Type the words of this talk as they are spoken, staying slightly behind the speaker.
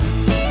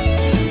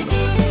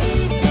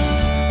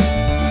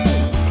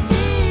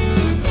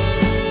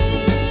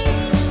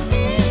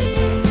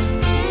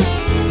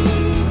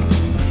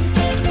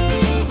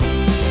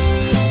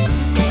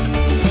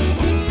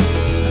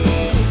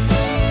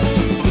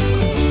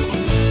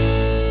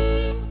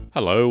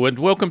Hello and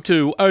welcome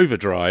to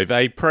Overdrive,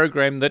 a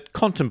program that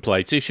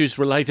contemplates issues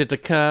related to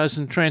cars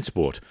and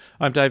transport.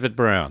 I'm David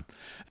Brown,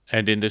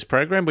 and in this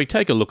program we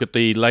take a look at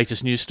the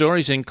latest news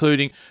stories,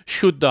 including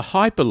should the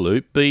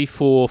Hyperloop be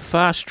for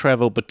fast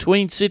travel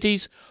between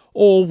cities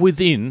or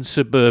within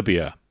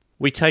Suburbia?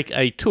 We take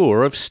a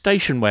tour of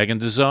station wagon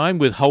design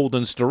with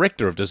Holden's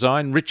Director of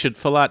Design, Richard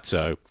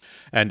Ferlazzo.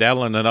 And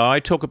Alan and I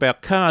talk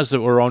about cars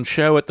that were on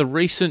show at the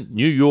recent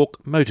New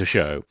York Motor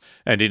Show.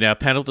 And in our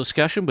panel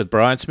discussion with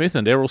Brian Smith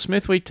and Errol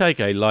Smith, we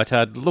take a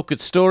lighthearted look at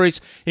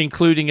stories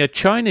including a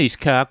Chinese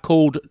car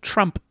called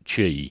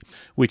Trumpchiwhich,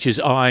 which is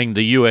eyeing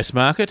the US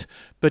market,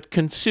 but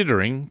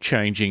considering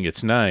changing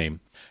its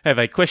name. Have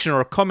a question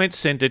or a comment,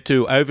 send it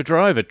to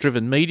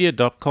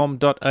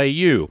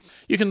overdrive@drivenmedia.com.au.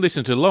 You can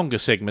listen to longer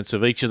segments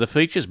of each of the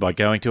features by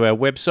going to our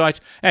website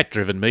at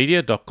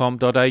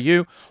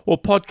drivenmedia.com.au or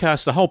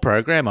podcast the whole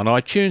program on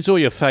iTunes or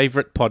your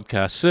favourite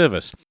podcast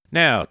service.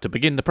 Now, to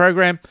begin the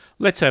program,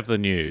 let's have the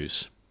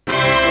news.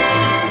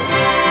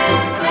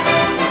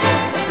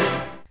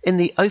 In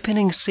the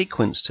opening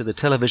sequence to the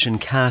television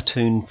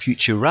cartoon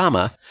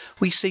Futurama,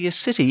 we see a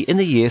city in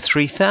the year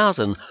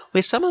 3000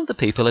 where some of the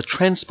people are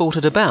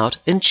transported about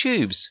in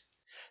tubes.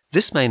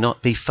 This may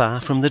not be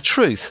far from the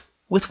truth,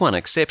 with one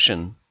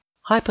exception.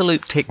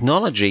 Hyperloop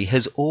technology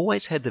has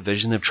always had the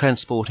vision of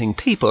transporting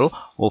people,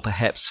 or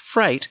perhaps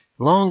freight,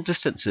 long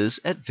distances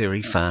at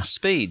very fast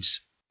speeds.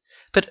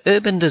 But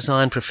urban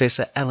design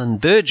professor Alan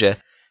Berger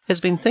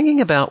has been thinking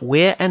about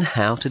where and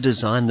how to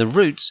design the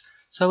routes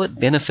so it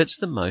benefits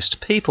the most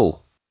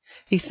people.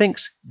 He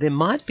thinks there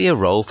might be a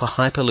role for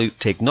Hyperloop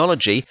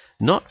technology,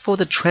 not for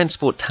the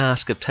transport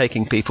task of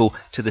taking people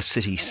to the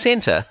city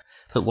centre,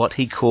 but what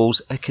he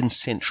calls a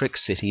concentric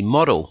city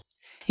model.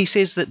 He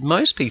says that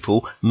most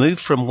people move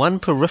from one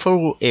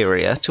peripheral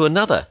area to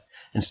another,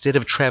 instead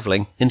of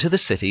travelling into the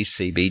city's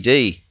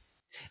CBD.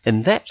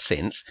 In that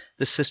sense,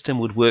 the system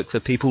would work for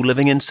people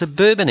living in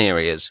suburban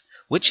areas,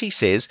 which he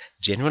says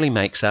generally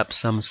makes up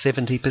some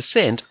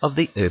 70% of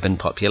the urban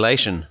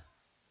population.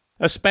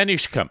 A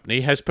Spanish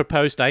company has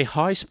proposed a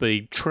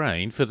high-speed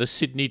train for the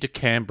Sydney to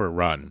Canberra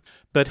run,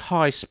 but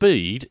high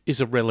speed is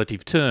a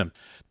relative term.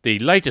 The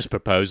latest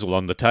proposal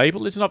on the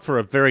table is not for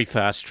a very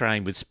fast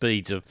train with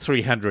speeds of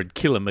 300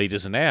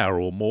 kilometres an hour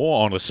or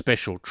more on a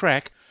special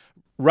track.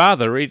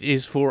 Rather, it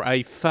is for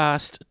a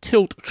fast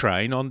tilt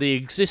train on the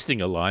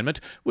existing alignment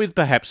with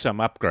perhaps some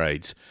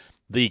upgrades.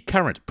 The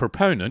current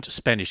proponent,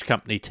 Spanish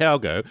company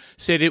Talgo,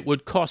 said it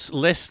would cost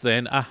less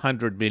than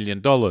 $100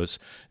 million.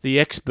 The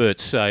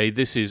experts say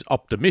this is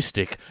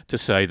optimistic, to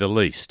say the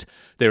least.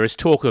 There is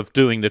talk of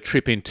doing the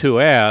trip in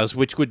 2 hours,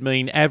 which would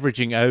mean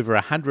averaging over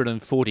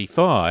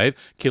 145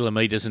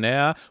 kilometres an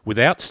hour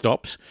without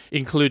stops,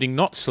 including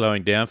not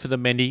slowing down for the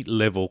many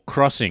level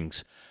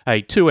crossings.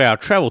 A 2-hour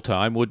travel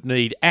time would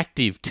need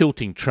active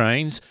tilting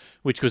trains,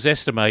 which was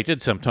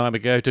estimated some time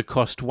ago to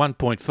cost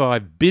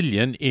 $1.5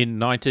 billion in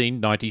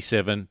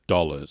 1997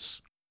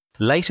 dollars.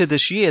 Later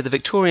this year, the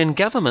Victorian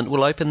government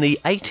will open the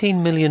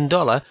 $18 million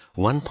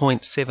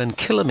 1.7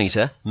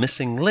 kilometre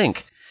missing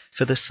link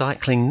for the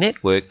cycling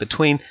network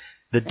between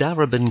the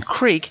Suburban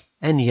Creek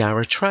and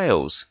Yarra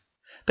Trails.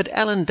 But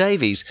Alan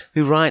Davies,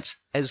 who writes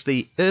as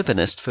the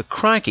urbanist for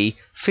Crikey,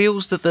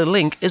 feels that the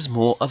link is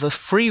more of a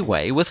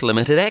freeway with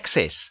limited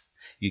access.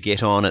 You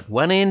get on at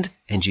one end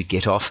and you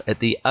get off at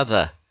the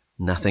other.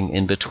 Nothing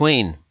in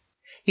between.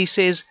 He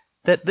says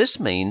that this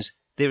means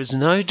there is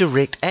no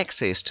direct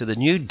access to the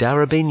new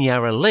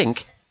Suburban-Yarra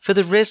link for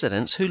the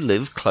residents who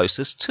live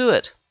closest to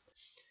it.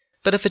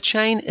 But if a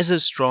chain is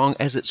as strong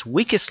as its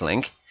weakest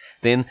link,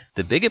 then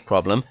the bigger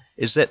problem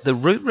is that the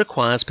route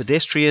requires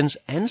pedestrians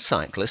and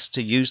cyclists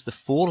to use the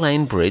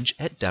 4-lane bridge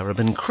at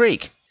Suburban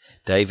Creek.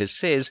 Davis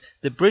says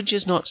the bridge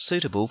is not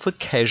suitable for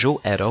casual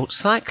adult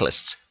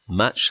cyclists,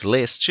 much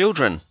less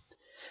children.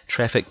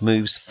 Traffic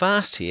moves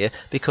fast here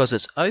because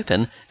it's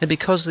open and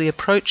because the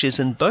approaches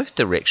in both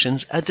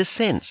directions are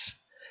descents.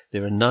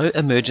 There are no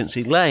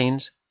emergency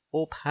lanes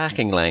or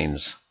parking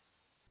lanes.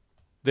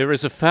 There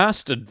is a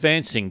fast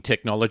advancing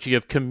technology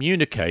of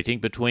communicating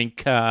between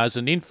cars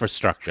and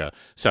infrastructure,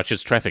 such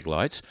as traffic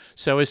lights,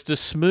 so as to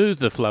smooth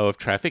the flow of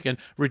traffic and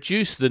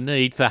reduce the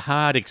need for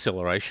hard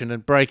acceleration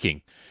and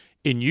braking.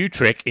 In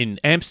Utrecht in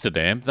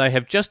Amsterdam, they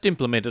have just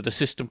implemented a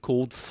system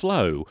called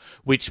Flow,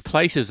 which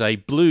places a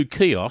blue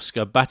kiosk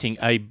abutting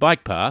a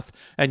bike path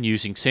and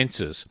using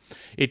sensors.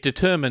 It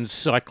determines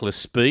cyclist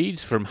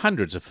speeds from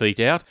hundreds of feet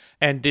out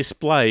and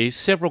displays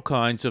several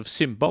kinds of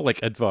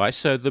symbolic advice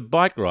so the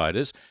bike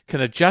riders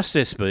can adjust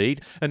their speed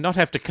and not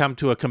have to come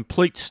to a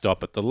complete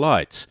stop at the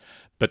lights.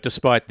 But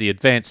despite the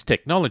advanced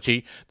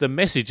technology, the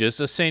messages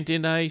are sent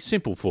in a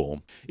simple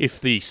form. If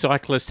the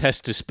cyclist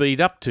has to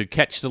speed up to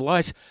catch the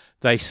light,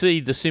 they see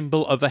the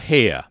symbol of a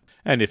hare,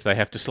 and if they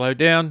have to slow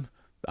down,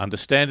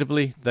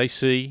 understandably, they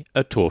see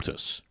a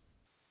tortoise.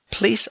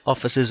 Police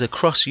officers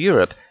across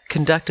Europe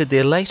conducted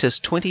their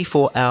latest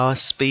 24-hour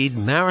speed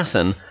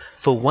marathon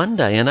for one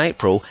day in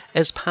April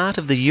as part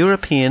of the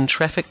European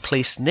Traffic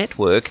Police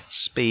Network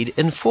speed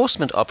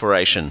enforcement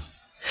operation.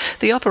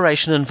 The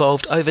operation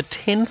involved over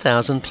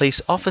 10,000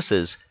 police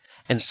officers,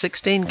 and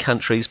 16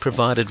 countries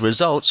provided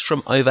results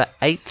from over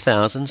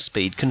 8,000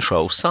 speed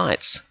control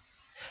sites.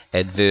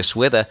 Adverse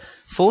weather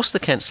forced the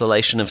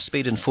cancellation of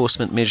speed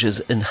enforcement measures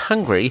in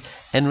Hungary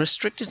and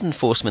restricted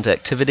enforcement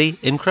activity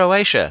in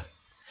Croatia.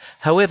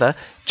 However,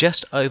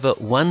 just over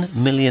 1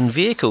 million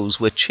vehicles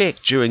were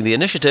checked during the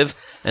initiative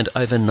and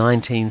over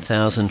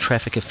 19,000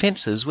 traffic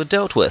offences were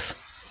dealt with.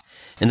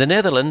 In the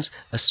Netherlands,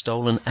 a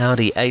stolen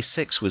Audi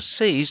A6 was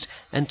seized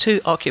and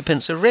 2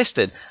 occupants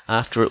arrested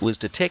after it was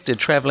detected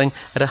travelling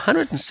at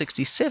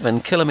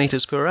 167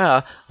 km per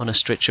hour on a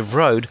stretch of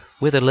road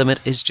where the limit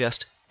is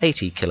just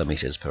 80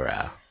 km per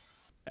hour.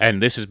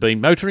 And this has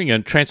been motoring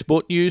and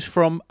transport news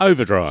from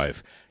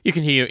Overdrive. You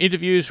can hear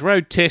interviews,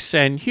 road tests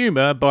and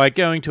humour by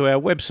going to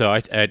our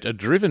website at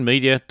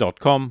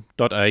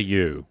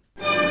drivenmedia.com.au.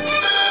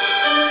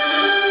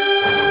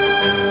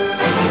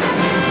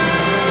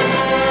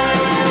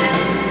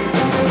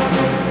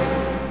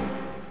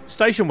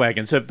 Station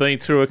wagons have been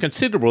through a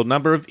considerable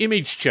number of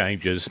image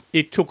changes.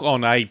 It took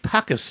on a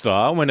pucker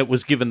style when it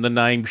was given the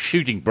name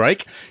Shooting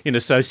Brake in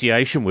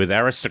association with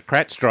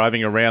aristocrats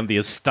driving around the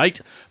estate,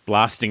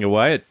 blasting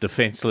away at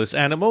defenceless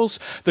animals.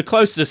 The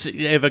closest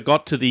it ever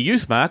got to the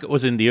youth market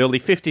was in the early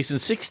 50s and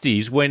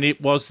 60s when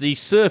it was the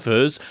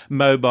surfer's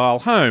mobile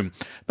home.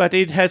 But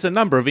it has a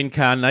number of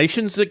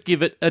incarnations that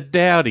give it a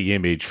dowdy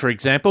image. For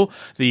example,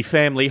 the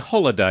family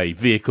holiday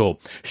vehicle,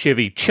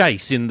 Chevy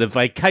Chase in the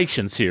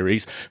Vacation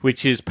series,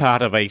 which is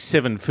part of a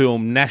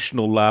 7-film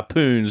National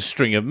Lampoon's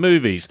string of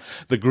movies.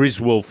 The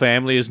Griswold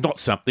family is not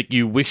something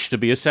you wish to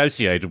be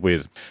associated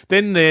with.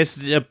 Then there's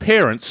the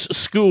parents'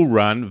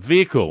 school-run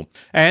vehicle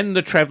and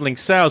the travelling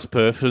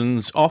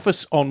salesperson's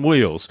office on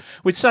wheels.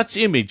 With such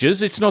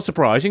images, it's not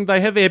surprising they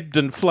have ebbed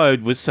and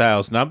flowed with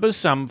sales numbers,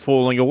 some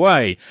falling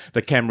away.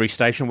 The Camry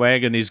station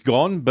wagon is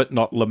gone, but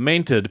not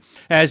lamented,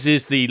 as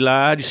is the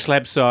large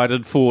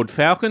slab-sided Ford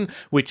Falcon,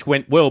 which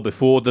went well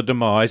before the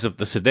demise of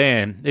the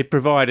sedan. It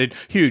provided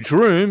huge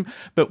room,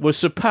 but was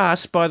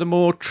surpassed by the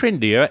more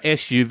trendier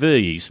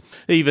SUVs.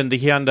 Even the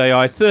Hyundai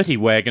i30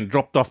 wagon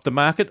dropped off the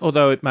market,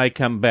 although it may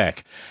come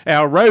back.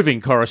 Our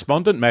roving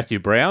correspondent, Matthew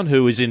Brown,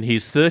 who is in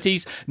his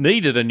 30s,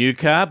 needed a new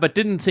car but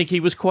didn't think he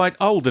was quite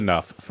old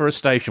enough for a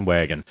station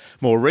wagon.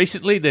 More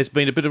recently, there's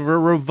been a bit of a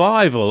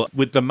revival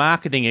with the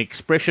marketing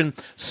expression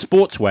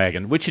sports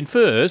wagon, which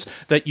infers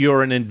that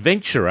you're an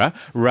adventurer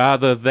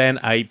rather than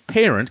a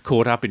parent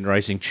caught up in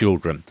raising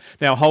children.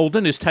 Now,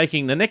 Holden is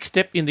taking the next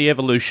step in the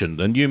evolution.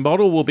 The new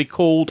model will be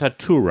called a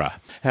Tourer.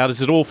 How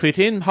does it all fit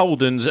in?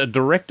 Holden's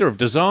director of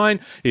design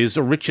is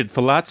Richard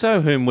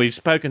Ferlazzo, whom we've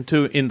spoken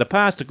to in the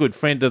past, a good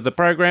friend of the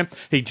program.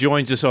 He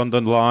joins us on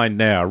the line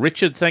now.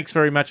 Richard, thanks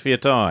very much for your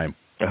time.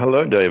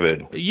 Hello,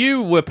 David.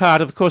 You were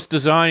part of course,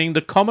 designing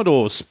the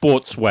Commodore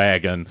sports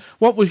wagon.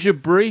 What was your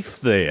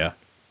brief there?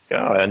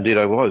 Yeah, indeed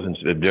I was, and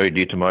it's very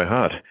dear to my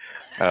heart.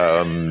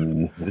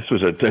 This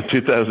was a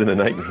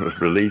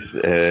 2008 release,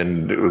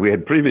 and we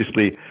had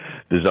previously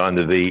designed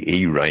the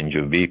VE range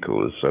of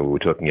vehicles. So we were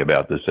talking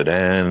about the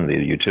sedan, the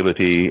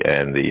utility,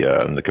 and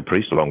the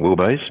Caprice, the long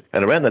wheelbase.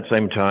 And around that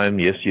same time,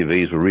 the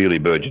SUVs were really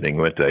burgeoning,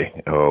 weren't they,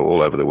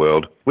 all over the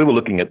world. We were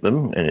looking at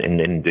them,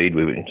 and indeed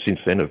we since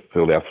then have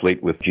filled our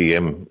fleet with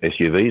GM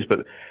SUVs,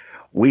 but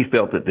we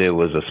felt that there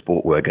was a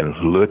sport wagon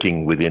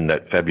lurking within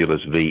that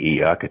fabulous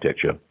VE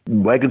architecture.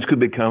 Wagons could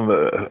become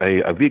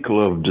a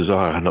vehicle of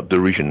desire, not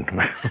derision.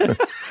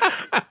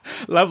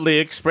 Lovely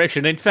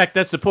expression. In fact,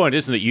 that's the point,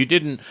 isn't it? You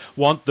didn't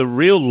want the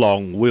real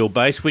long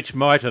wheelbase, which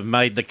might have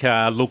made the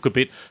car look a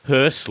bit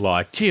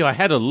hearse-like. Gee, I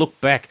had a look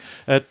back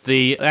at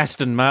the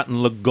Aston Martin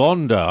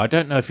Lagonda. I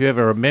don't know if you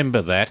ever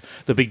remember that,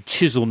 the big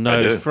chisel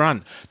nose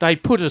front. They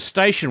put a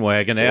station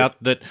wagon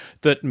out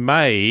that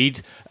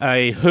made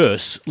a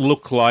hearse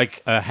look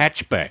like a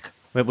hatchback.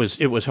 It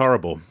was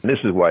horrible. This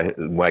is why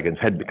wagons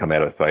had become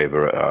out of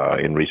favour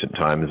in recent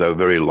times. They were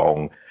very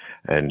long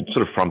and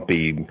sort of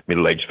frumpy,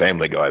 middle-aged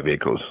family guy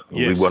vehicles.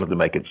 Yes. We wanted to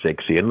make it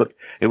sexy. And look,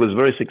 it was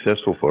very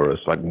successful for us.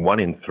 Like 1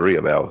 in 3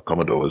 of our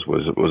Commodores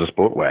was a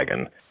sport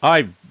wagon.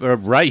 I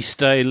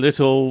raced a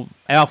little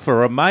Alfa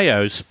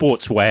Romeo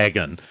sports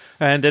wagon,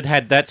 and it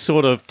had that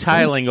sort of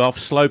tailing off,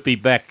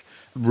 slopey back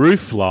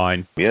roof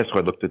line. Yes, I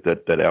looked at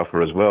that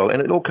Alfa as well.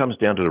 And it all comes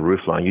down to the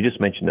roof line. You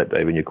just mentioned that,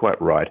 David, and you're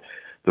quite right.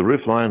 The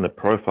roof line, the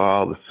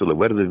profile, the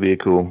silhouette of the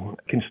vehicle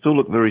can still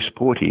look very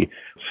sporty,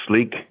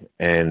 sleek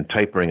and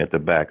tapering at the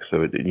back.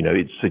 So,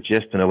 it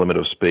suggests an element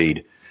of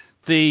speed.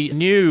 The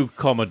new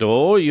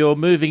Commodore, you're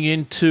moving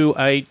into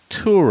a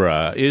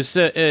Tourer. Is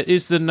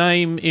the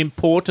name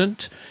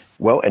important?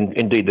 Well, and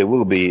indeed, there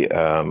will be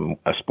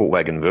a sport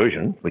wagon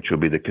version, which will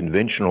be the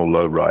conventional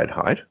low ride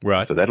height.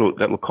 Right. So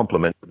that'll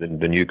complement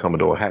the new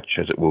Commodore hatch,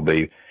 as it will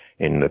be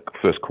in the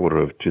first quarter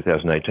of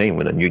 2018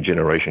 when a new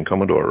generation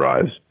Commodore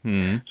arrives.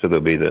 Mm. So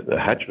there'll be the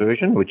hatch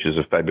version, which is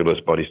a fabulous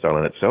body style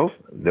in itself.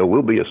 There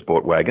will be a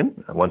sport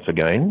wagon. Once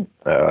again,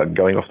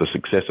 going off the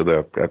success of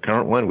the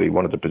current one, we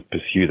wanted to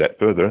pursue that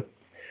further.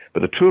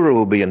 But the Tourer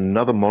will be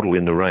another model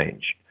in the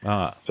range.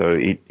 So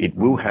it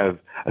will have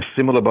a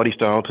similar body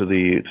style to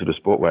the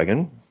sport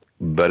wagon,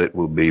 but it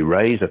will be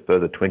raised a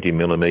further 20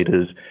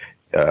 millimeters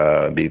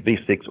be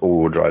V6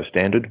 all-wheel drive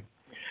standard,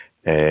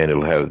 and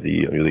it'll have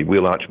the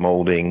wheel arch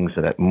mouldings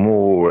and that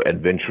more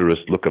adventurous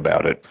look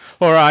about it.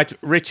 All right,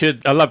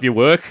 Richard, I love your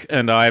work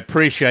and I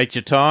appreciate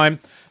your time.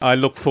 I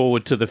look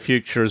forward to the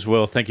future as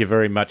well. Thank you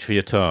very much for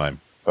your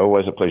time.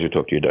 Always a pleasure to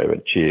talk to you,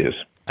 David. Cheers.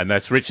 And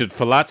that's Richard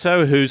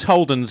Ferlazzo, who's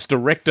Holden's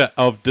Director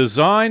of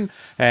Design.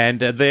 And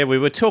there we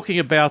were talking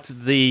about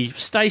the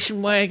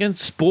station wagon,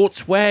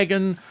 sports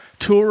wagon,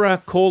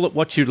 tourer, call it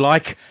what you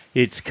like.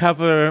 It's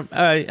cover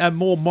a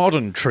more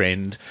modern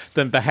trend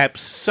than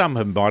perhaps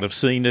some might have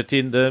seen it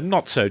in the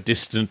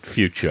not-so-distant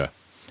future.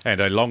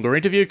 And a longer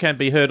interview can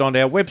be heard on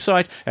our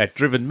website at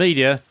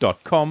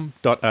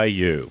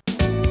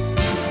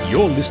drivenmedia.com.au.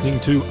 You're listening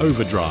to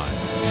Overdrive.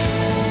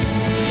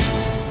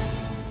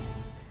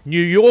 New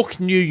York,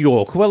 New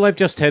York. Well, they've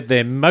just had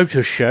their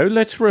motor show.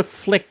 Let's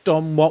reflect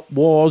on what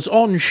was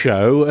on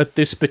show at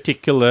this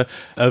particular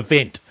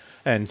event.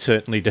 And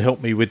certainly to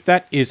help me with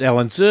that is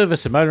Alan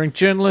Zurvas, a motoring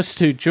journalist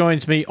who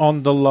joins me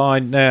on the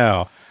line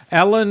now.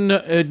 Alan,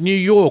 New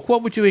York,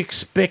 what would you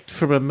expect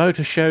from a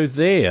motor show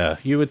there?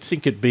 You would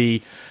think it'd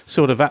be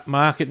sort of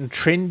upmarket and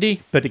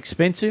trendy, but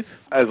expensive?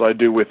 As I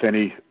do with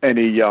any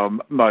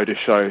motor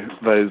show,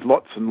 there's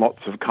lots and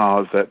lots of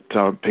cars that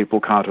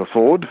people can't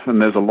afford, and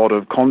there's a lot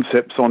of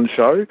concepts on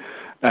show,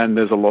 and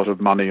there's a lot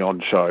of money on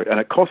show. And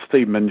it costs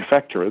the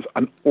manufacturers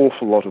an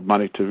awful lot of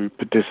money to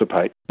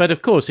participate. But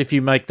of course, if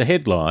you make the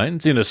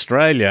headlines, in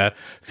Australia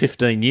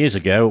 15 years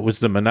ago, it was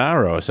the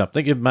Monaro or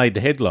something, it made the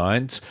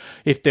headlines.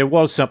 If there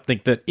was something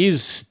that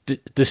is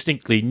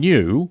distinctly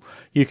new,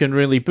 you can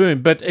really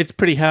boom. But it's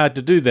pretty hard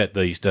to do that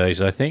these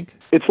days, I think.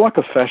 It's like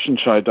a fashion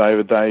show,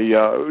 David. They,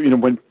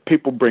 when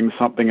people bring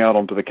something out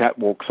onto the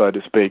catwalk, so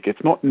to speak,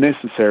 it's not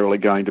necessarily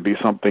going to be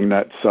something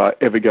that's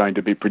ever going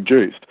to be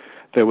produced.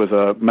 There was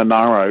a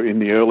Monaro in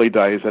the early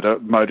days at a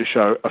motor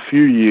show a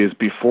few years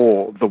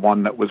before the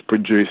one that was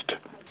produced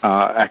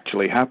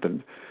actually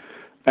happened.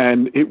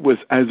 And it was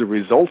as a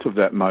result of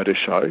that motor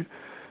show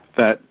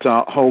that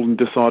Holden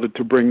decided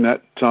to bring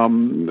that,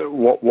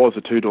 what was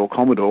a two-door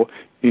Commodore,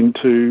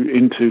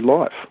 into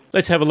life.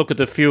 Let's have a look at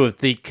a few of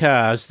the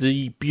cars.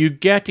 The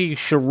Bugatti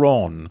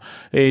Chiron.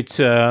 It's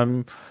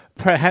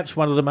perhaps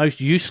one of the most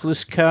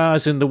useless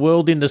cars in the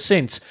world in the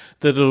sense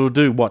that it'll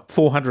do,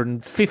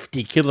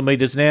 450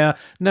 kilometres an hour?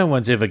 No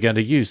one's ever going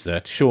to use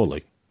that,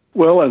 surely.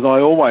 Well, as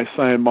I always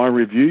say in my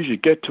reviews, you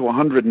get to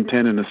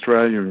 110 in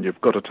Australia and you've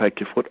got to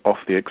take your foot off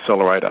the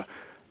accelerator.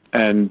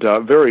 And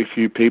very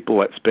few people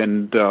that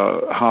spend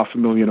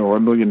 $500,000 or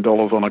 $1 million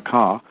on a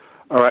car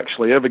are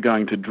actually ever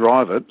going to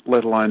drive it,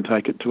 let alone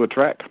take it to a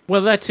track.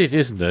 Well, that's it,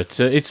 isn't it?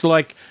 It's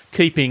like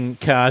keeping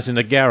cars in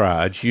a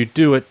garage. You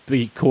do it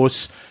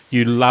because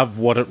you love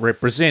what it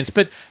represents.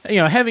 But,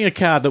 having a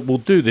car that will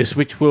do this,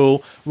 which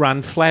will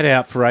run flat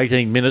out for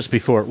 18 minutes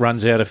before it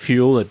runs out of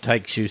fuel, it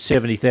takes you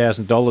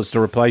 $70,000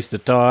 to replace the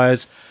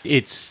tyres.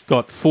 It's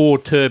got 4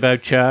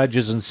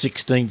 turbochargers and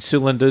 16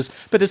 cylinders.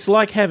 But it's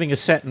like having a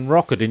Saturn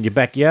rocket in your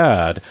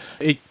backyard.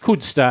 It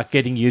could start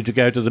getting you to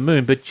go to the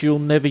moon, but you'll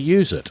never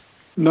use it.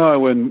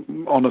 No,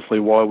 and honestly,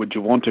 why would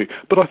you want to?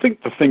 But I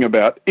think the thing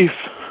about if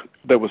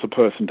there was a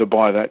person to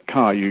buy that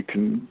car, you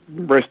can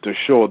rest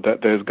assured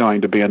that there's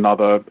going to be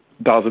another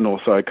dozen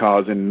or so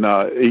cars in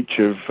each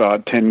of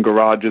 10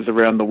 garages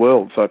around the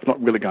world, so it's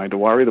not really going to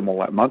worry them all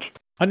that much.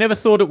 I never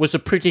thought it was a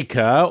pretty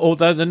car,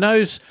 although the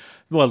nose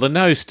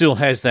still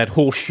has that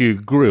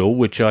horseshoe grille,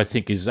 which I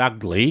think is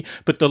ugly,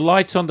 but the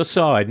lights on the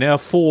side, now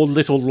 4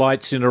 little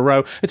lights in a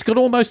row, it's got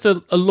almost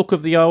a look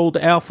of the old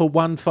Alfa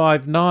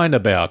 159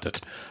 about it,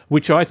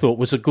 which I thought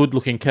was a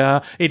good-looking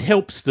car. It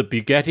helps the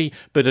Bugatti,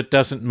 but it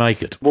doesn't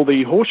make it. Well,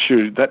 the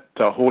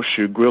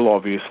horseshoe grille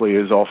obviously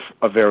is off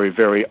a very,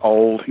 very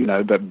old,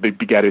 the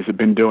Bugattis have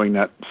been doing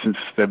that since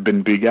they've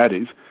been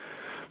Bugattis.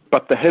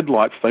 But the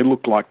headlights, they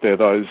look like they're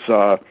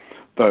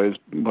they're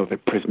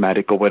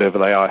prismatic or whatever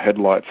they are,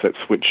 headlights that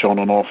switch on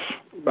and off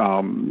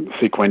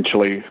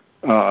sequentially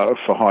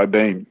for high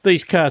beam.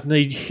 These cars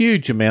need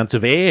huge amounts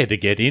of air to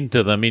get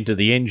into them, into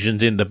the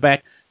engines in the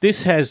back.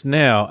 This has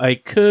now a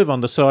curve on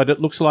the side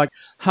that looks like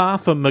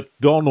half a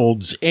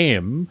McDonald's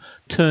M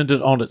turned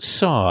it on its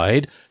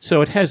side,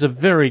 so it has a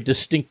very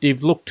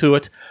distinctive look to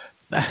it.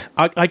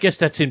 I guess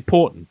that's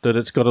important, that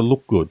it's got to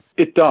look good.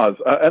 It does.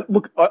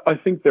 Look, I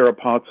think there are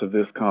parts of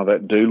this car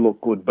that do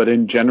look good, but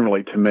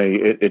to me,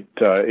 it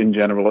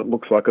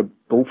looks like a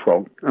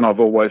bullfrog. And I've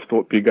always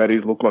thought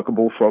Bugattis look like a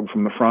bullfrog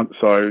from the front,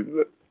 so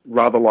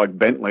rather like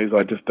Bentleys,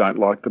 I just don't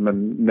like them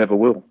and never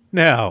will.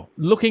 Now,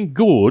 looking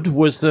good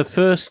was the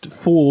first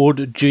Ford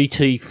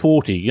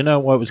GT40. You know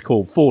why it was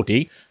called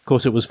 40? Of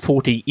course, it was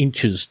 40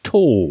 inches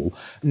tall.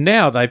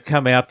 Now they've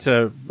come out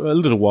a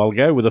little while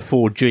ago with a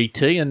Ford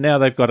GT, and now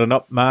they've got an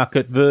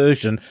upmarket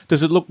version.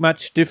 Does it look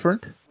much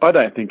different? I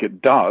don't think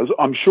it does.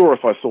 I'm sure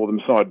if I saw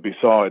them side by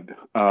side,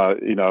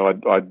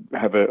 I'd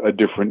have a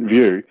different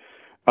view.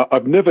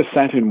 I've never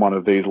sat in one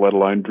of these, let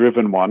alone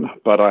driven one,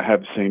 but I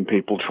have seen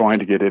people trying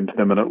to get into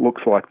them, and it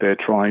looks like they're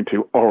trying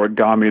to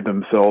origami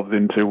themselves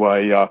into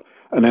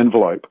an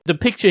envelope. The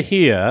picture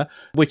here,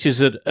 which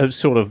is at a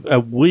sort of a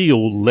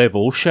wheel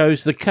level,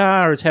 shows the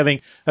car as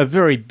having a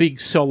very big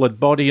solid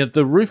body and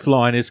the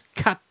roofline is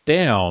cut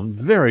down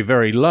very,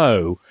 very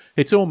low.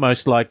 It's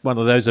almost like one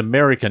of those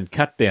American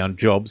cut-down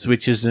jobs,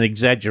 which is an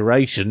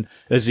exaggeration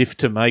as if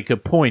to make a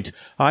point.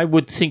 I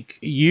would think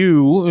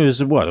you, as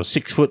a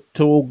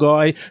 6-foot-tall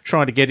guy,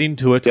 trying to get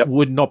into it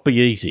would not be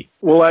easy.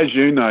 Well, as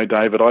you know,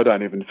 David, I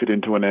don't even fit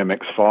into an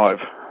MX-5.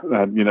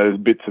 There's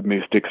bits of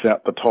me sticks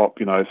out the top,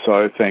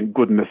 so thank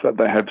goodness that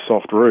they have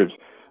soft roofs.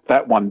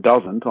 That one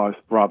doesn't. I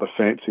rather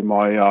fancy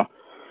my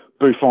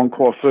Buffon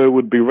coiffeur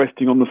would be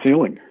resting on the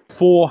ceiling.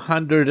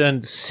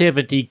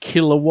 470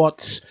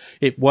 kilowatts.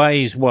 It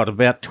weighs,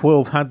 about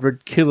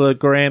 1,200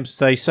 kilograms.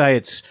 They say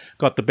it's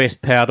got the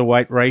best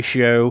power-to-weight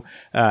ratio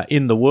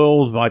in the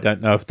world. I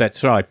don't know if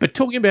that's right. But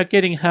talking about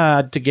getting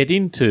hard to get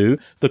into,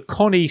 the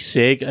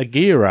Koenigsegg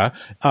Agera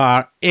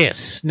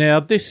RS.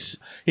 Now, this,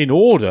 in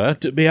order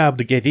to be able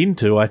to get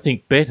into, I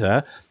think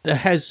better,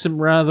 has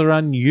some rather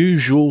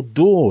unusual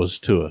doors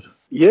to it.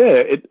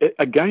 Yeah,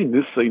 again,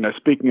 this,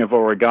 speaking of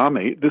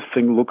origami, this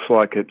thing looks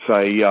like it's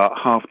a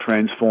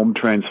half-transformed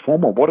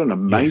transformer. What an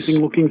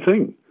amazing-looking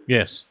thing.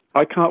 Yes.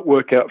 I can't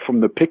work out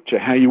from the picture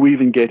how you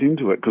even get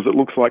into it, because it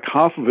looks like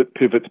half of it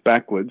pivots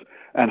backwards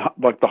and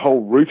like the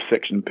whole roof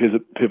section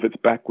pivots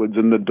backwards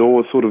and the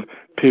doors sort of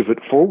pivot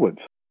forwards.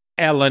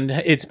 Alan,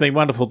 it's been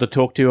wonderful to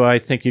talk to you. I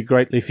thank you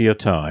greatly for your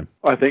time.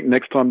 I think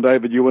next time,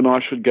 David, you and I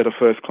should get a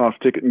first-class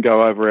ticket and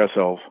go over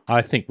ourselves.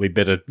 I think we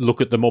better look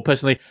at them more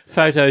personally.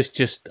 Photos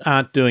just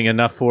aren't doing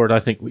enough for it.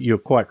 I think you're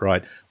quite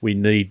right. We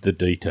need the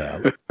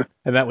detail.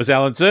 And that was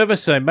Alan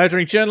Zurvas, a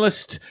motoring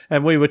journalist,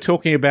 and we were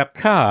talking about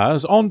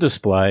cars on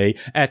display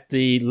at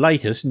the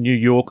latest New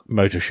York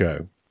Motor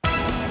Show.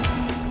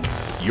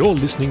 You're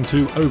listening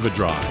to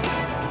Overdrive.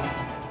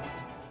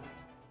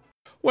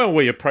 Well,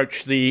 we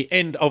approach the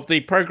end of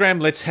the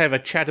program. Let's have a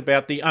chat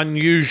about the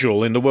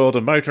unusual in the world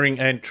of motoring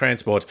and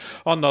transport.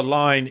 On the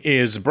line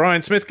is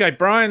Brian Smithgate.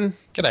 Brian.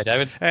 G'day,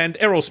 David. And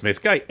Errol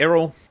Smithgate.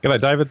 Errol. G'day,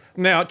 David.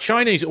 Now,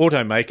 Chinese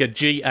automaker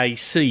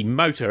GAC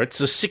Motor, it's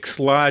the 6th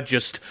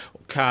largest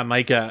car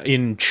maker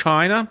in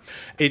China.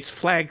 Its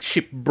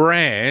flagship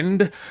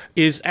brand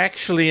is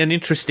actually an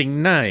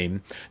interesting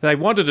name. They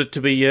wanted it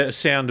to be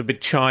sound a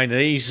bit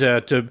Chinese,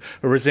 to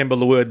resemble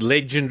the word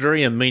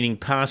legendary and meaning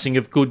passing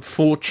of good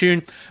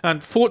fortune.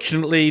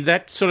 Unfortunately,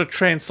 that sort of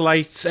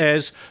translates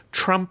as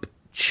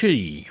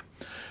Trumpchiwhich.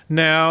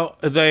 Now,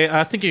 they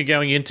are thinking of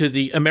going into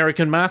the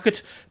American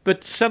market,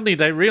 but suddenly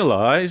they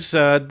realise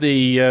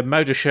the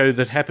motor show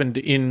that happened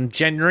in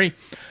January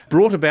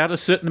brought about a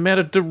certain amount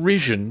of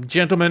derision.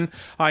 Gentlemen,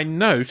 I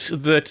note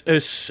that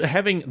as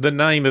having the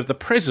name of the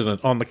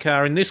president on the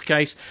car in this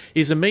case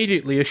is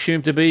immediately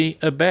assumed to be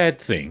a bad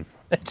thing.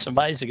 It's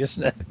amazing,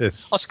 isn't it?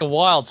 Yes. Oscar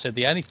Wilde said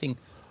the only thing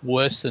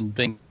worse than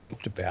being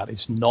talked about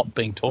is not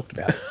being talked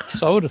about.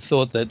 So I would have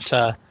thought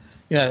that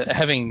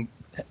having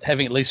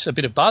at least a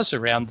bit of buzz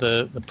around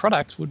the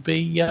product would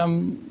be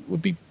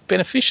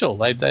beneficial.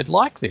 They'd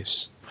like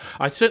this.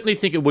 I certainly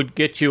think it would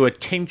get you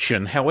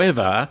attention.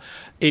 However,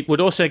 it would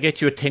also get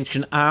you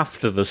attention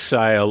after the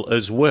sale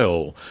as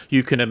well.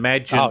 You can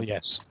imagine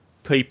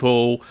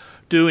people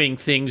doing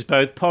things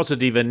both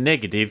positive and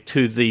negative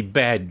to the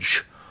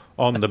badge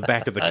on the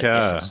back of the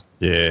car.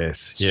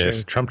 Yes.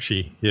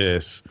 Trumpchi,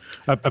 yes.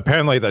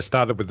 Apparently they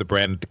started with the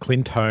brand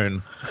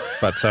Clintone,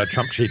 but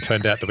Trumpchi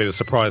turned out to be the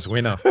surprise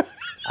winner.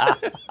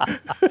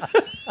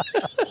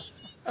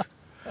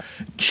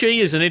 Chi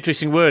is an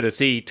interesting word. It's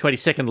the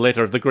 22nd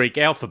letter of the Greek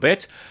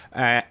alphabet.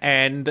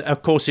 And,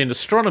 of course, in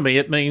astronomy,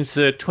 it means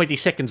the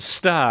 22nd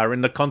star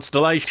in the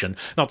constellation.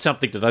 Not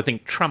something that I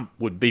think Trump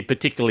would be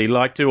particularly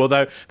like to,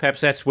 although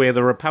perhaps that's where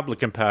the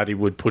Republican Party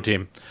would put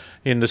him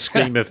in the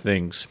scheme of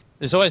things.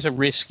 There's always a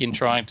risk in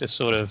trying to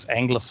sort of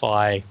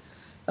anglify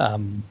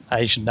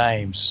Asian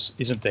names,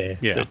 isn't there?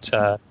 Yeah.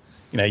 That,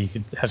 you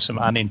could have some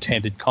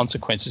unintended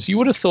consequences. You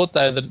would have thought,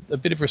 though, that a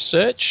bit of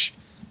research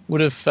would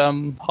have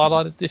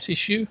highlighted this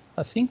issue,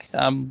 I think.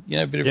 A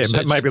bit of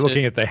research. Maybe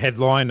looking at the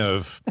headline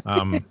of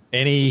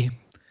any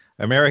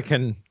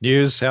American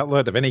news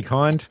outlet of any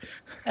kind.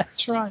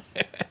 That's right.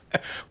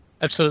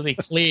 Absolutely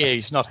clear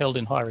he's not held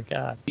in high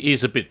regard. He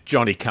is a bit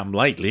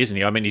Johnny-come-lately, isn't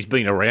he? I mean, he's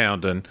been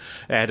around and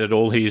added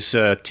all his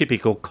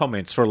typical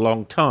comments for a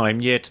long time,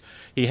 yet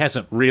he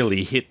hasn't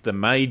really hit the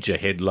major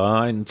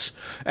headlines.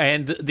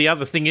 And the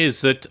other thing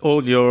is that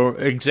all your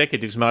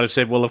executives might have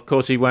said, well, of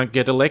course he won't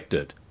get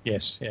elected.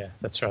 Yes, yeah,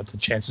 that's right. The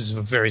chances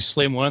were very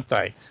slim, weren't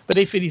they? But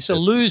if it is a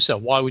loser,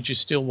 why would you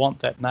still want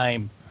that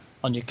name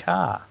on your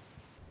car?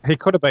 He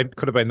could have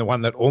been the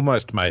one that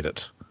almost made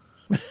it.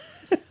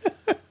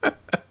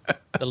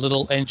 The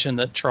little engine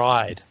that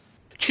tried.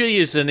 Chi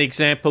is an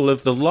example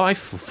of the life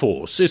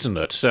force, isn't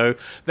it? So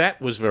that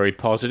was very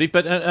positive.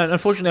 But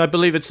unfortunately, I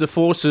believe it's the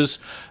forces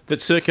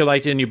that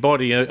circulate in your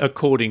body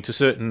according to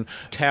certain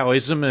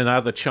Taoism and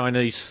other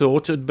Chinese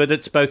thought, but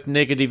it's both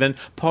negative and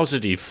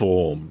positive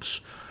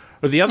forms.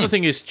 The other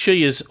thing is Chi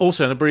is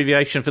also an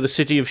abbreviation for the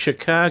city of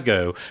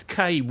Chicago.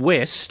 Kay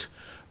West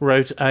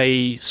wrote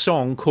a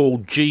song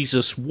called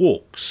Jesus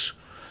Walks.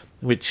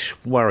 which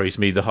worries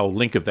me, the whole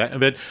link of that.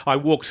 But I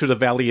walk through the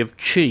Valley of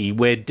Chi,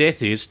 where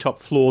death is,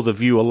 top floor, the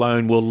view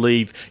alone will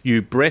leave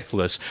you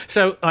breathless.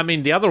 So, I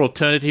mean, the other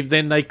alternative,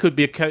 then, they could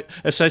be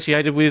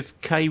associated with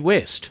Kay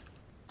West.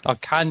 Oh,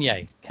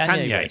 Kanye.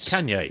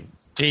 Kanye.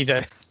 Gee,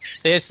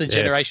 there's the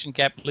generation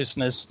gap,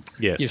 listeners.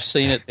 Yes. You've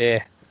seen it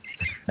there.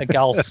 A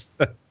gulf.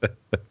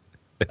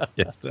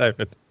 Yes,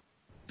 David.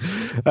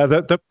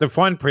 The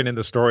fine print in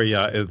the story,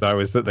 though,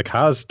 is that the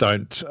cars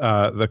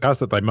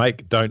that they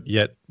make don't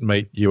yet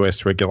meet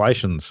US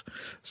regulations.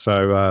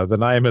 So the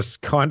name is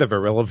kind of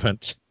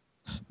irrelevant.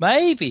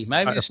 Maybe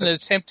it's an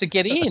attempt to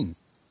get in.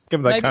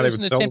 Maybe it's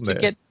an attempt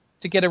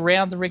to get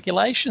around the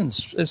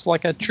regulations. It's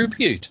like a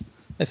tribute.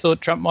 They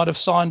thought Trump might have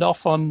signed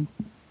off on,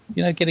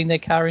 getting their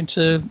car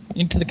into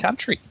the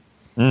country.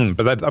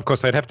 But of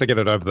course, they'd have to get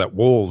it over that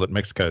wall that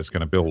Mexico is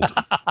going to build.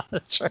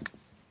 That's right.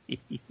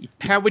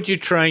 How would you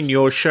train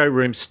your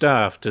showroom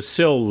staff to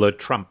sell the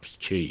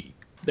Trumpchiwhich?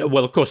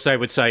 Well, of course, they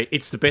would say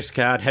it's the best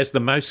car. It has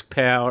the most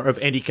power of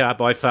any car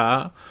by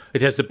far.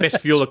 It has the best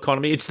fuel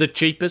economy. It's the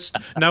cheapest.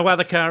 No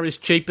other car is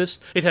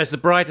cheapest. It has the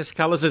brightest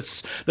colours.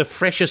 It's the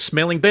freshest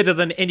smelling, better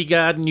than any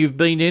garden you've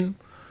been in.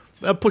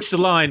 Push the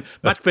line,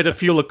 much better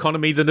fuel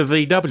economy than a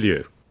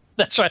VW.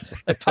 That's right.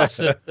 They pass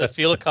the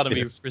fuel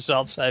economy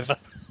results over.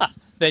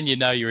 Then you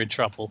know you're in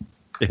trouble.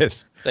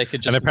 Yes. They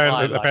could just and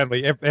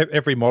apparently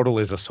every model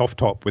is a soft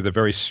top with a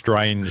very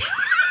strange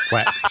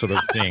flat sort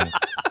of thing.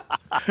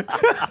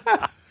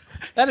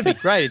 That'd be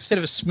great. Instead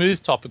of a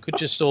smooth top, it could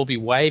just all be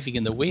waving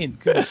in the wind.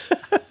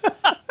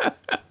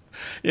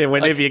 Yeah,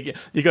 whenever you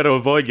got to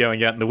avoid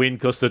going out in the wind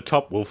because the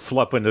top will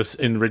flop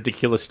in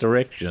ridiculous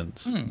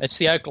directions. It's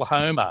the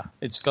Oklahoma.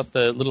 It's got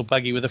the little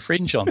buggy with a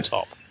fringe on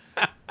top.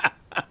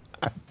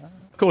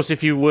 Of course,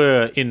 if you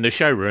were in the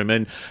showroom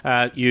and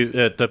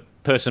the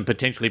person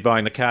potentially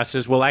buying the car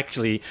says, well,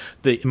 actually,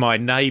 my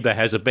neighbour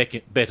has a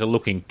better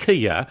looking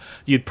Kia,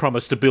 you'd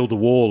promise to build a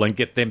wall and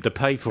get them to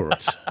pay for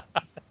it.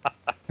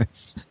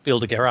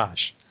 Build a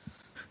garage.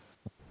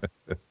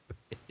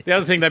 The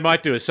other thing they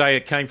might do is say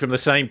it came from the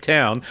same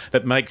town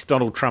that makes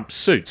Donald Trump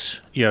suits.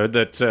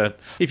 That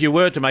if you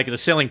were to make it a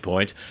selling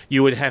point,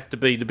 you would have to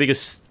be, the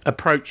biggest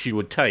approach you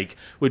would take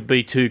would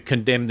be to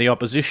condemn the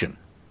opposition.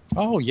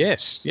 Oh,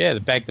 yes. Yeah, to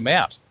bag them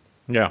out.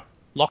 Yeah.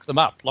 Lock them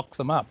up.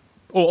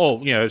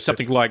 Or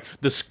something like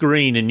the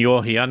screen in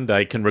your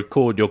Hyundai can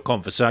record your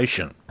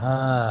conversation.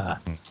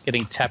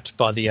 Getting tapped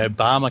by the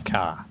Obama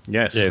car.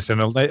 Yes,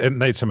 and it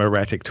needs some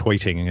erratic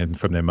tweeting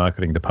from their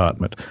marketing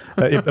department.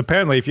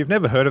 Apparently, if you've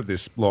never heard of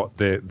this lot,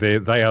 they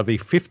are the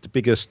 5th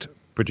biggest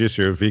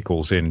producer of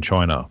vehicles in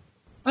China.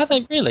 Are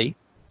they really?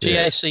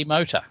 Yes. GAC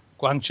Motor,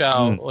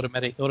 Guangzhou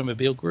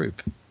Automobile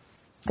Group.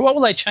 What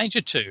will they change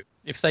it to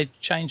if they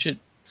change it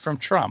from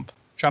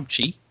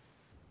Trumpchi?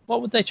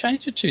 What would they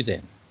change it to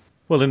then?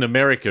 Well, in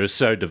America, it's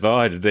so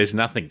divided, there's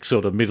nothing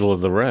sort of middle of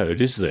the road,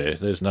 is there?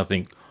 There's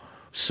nothing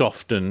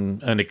soft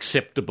and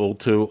acceptable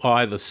to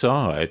either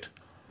side.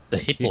 The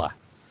Hitler.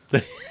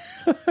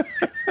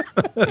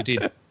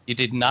 You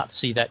did not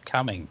see that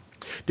coming.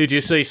 Did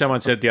you see someone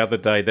said the other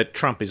day that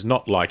Trump is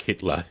not like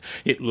Hitler?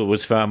 Hitler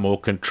was far more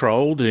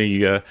controlled.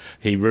 He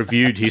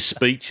reviewed his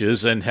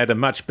speeches and had a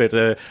much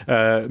better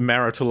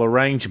marital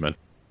arrangement.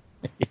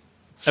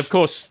 Of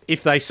course,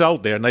 if they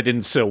sold there and they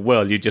didn't sell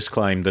well, you just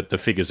claim that the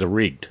figures are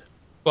rigged.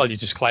 Well, you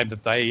just claim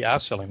that they are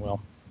selling well.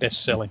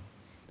 Best-selling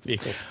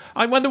vehicle.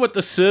 I wonder what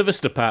the service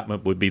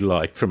department would be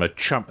like from a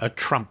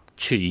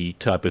Trumpchi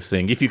type of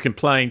thing. If you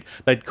complained,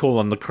 they'd call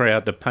on the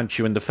crowd to punch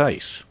you in the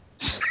face.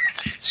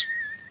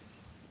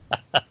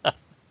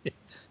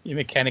 Your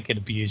mechanic could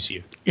abuse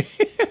you.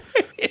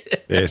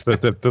 Yes,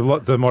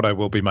 the motto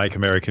will be "Make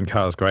American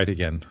Cars Great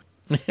Again."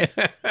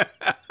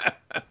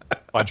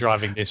 By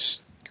driving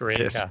this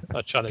Korean car.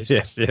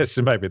 Yes.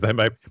 Maybe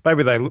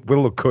they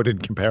will look good in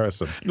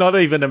comparison. Not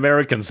even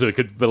Americans who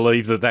could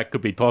believe that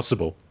could be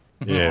possible.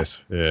 Yes,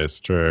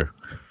 true.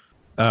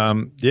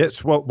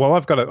 Yes. Well,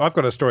 I've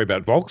got a story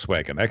about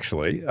Volkswagen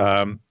actually.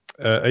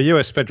 A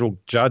US federal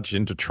judge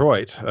in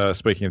Detroit,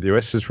 speaking of the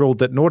US, has ruled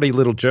that naughty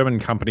little German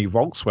company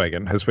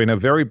Volkswagen has been a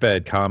very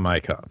bad car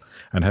maker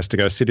and has to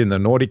go sit in the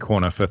naughty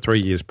corner for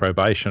 3 years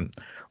probation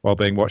while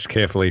being watched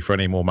carefully for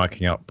any more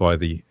mucking up by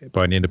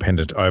an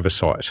independent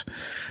oversight.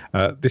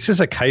 This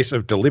is a case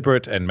of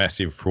deliberate and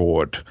massive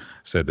fraud,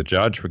 said the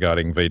judge,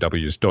 regarding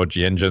VW's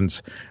dodgy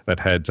engines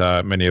that had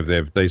many of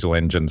their diesel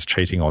engines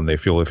cheating on their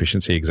fuel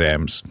efficiency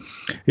exams.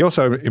 He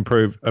also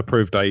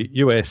approved a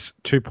US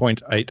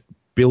 $2.8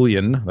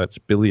 billion, that's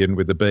billion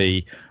with a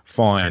B,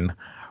 fine,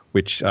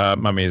 which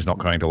Mummy is not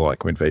going to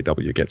like when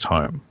VW gets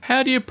home.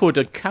 How do you put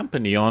a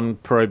company on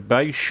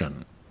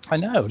probation? I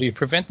know. Do you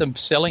prevent them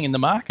selling in the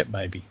market,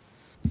 maybe?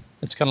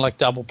 It's kind of like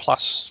double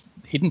plus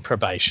hidden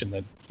probation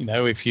that,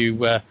 if you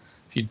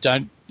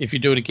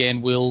do it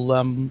again,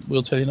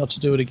 we'll tell you not to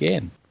do it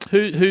again.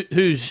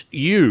 Who's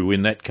you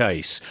in that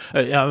case?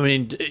 I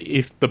mean,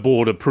 if the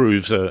board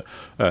approves a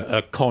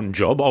con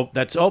job,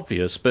 that's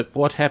obvious, but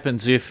what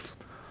happens if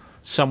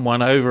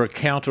someone over a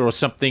counter or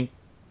something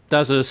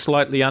does a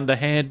slightly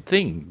underhand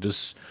thing?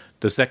 Does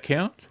that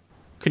count?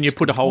 Can you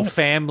put a whole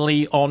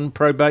family on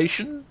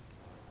probation?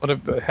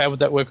 How would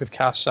that work with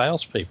car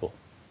salespeople?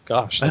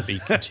 Gosh, they'd be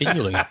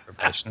continually on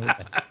probation,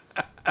 wouldn't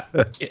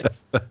they? Yes.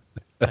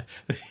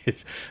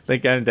 They're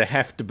going to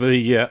have to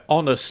be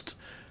honest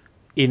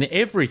in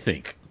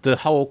everything. The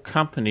whole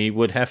company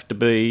would have to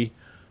be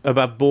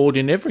above board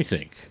in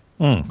everything.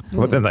 Well,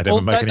 then they'd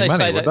never make any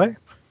money, would they?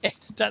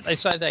 Don't they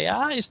say they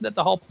are? Isn't that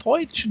the whole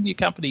point? Shouldn't your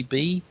company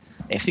be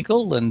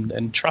ethical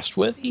and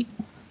trustworthy?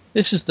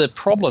 This is the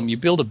problem. You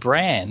build a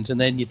brand and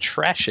then you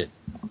trash it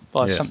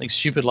by something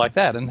stupid like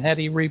that. And how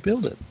do you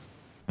rebuild it?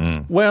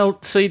 Well,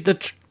 see,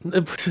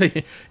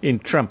 in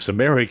Trump's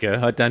America,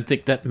 I don't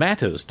think that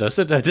matters, does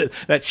it?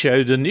 That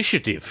showed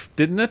initiative,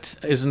 didn't it?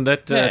 Isn't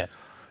that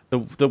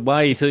the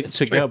way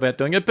to go about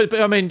doing it? But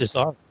I mean,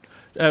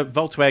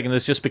 Volkswagen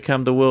has just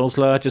become the world's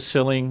largest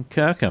selling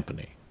car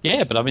company.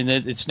 Yeah, but I mean,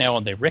 it's now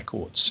on their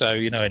records. So,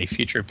 any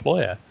future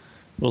employer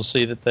will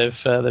see that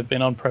they've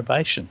been on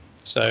probation.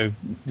 So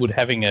would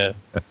having a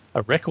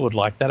record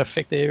like that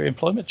affect their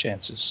employment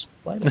chances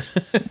later?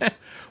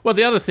 Well,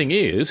 the other thing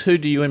is, who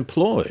do you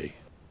employ?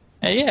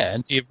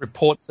 And do you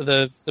report to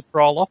the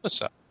parole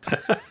officer?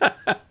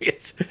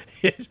 Yes.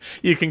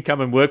 You can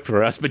come and work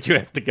for us, but you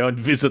have to go and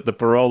visit the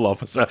parole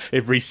officer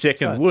every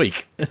second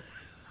week.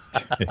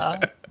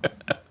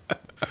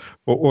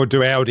 Or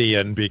do Audi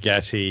and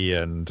Bugatti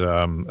and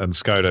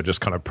Skoda just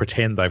kind of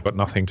pretend they've got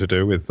nothing to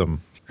do with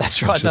them?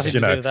 That's right. Just, nothing to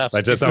do with us.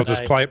 They'll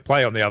just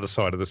play on the other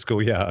side of the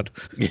schoolyard.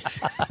 Yes.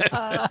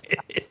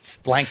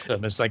 Blank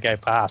them as they go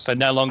past. They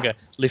no longer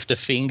lift a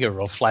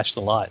finger or flash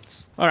the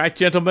lights. All right,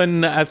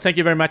 gentlemen, thank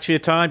you very much for your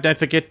time. Don't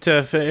forget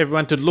for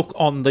everyone to look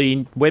on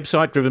the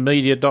website,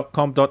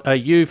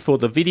 drivenmedia.com.au, for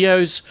the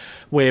videos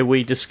where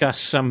we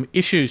discuss some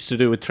issues to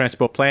do with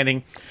transport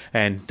planning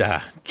and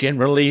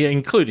generally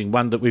including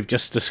one that we've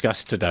just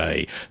discussed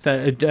today.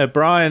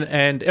 Brian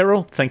and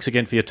Errol, thanks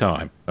again for your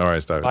time. All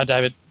right, David. Bye,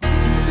 David.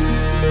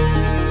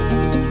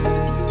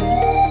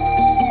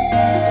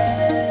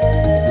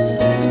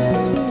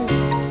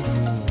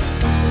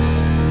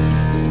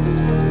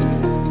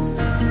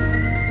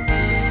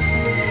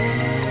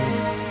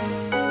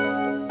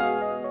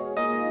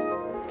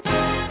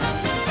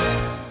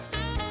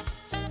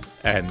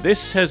 And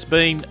this has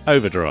been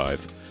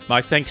Overdrive.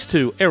 My thanks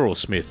to Errol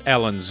Smith,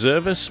 Alan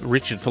Zurvas,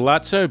 Richard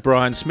Ferlazzo,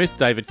 Brian Smith,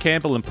 David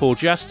Campbell and Paul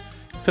Just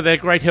for their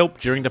great help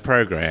during the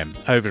program.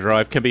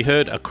 Overdrive can be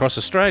heard across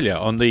Australia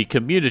on the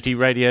Community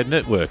Radio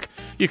Network.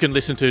 You can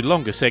listen to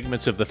longer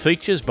segments of the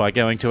features by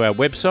going to our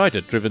website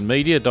at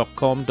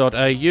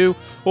drivenmedia.com.au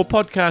or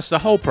podcast the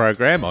whole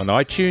program on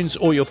iTunes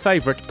or your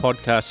favourite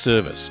podcast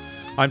service.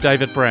 I'm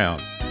David Brown.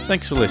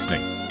 Thanks for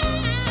listening.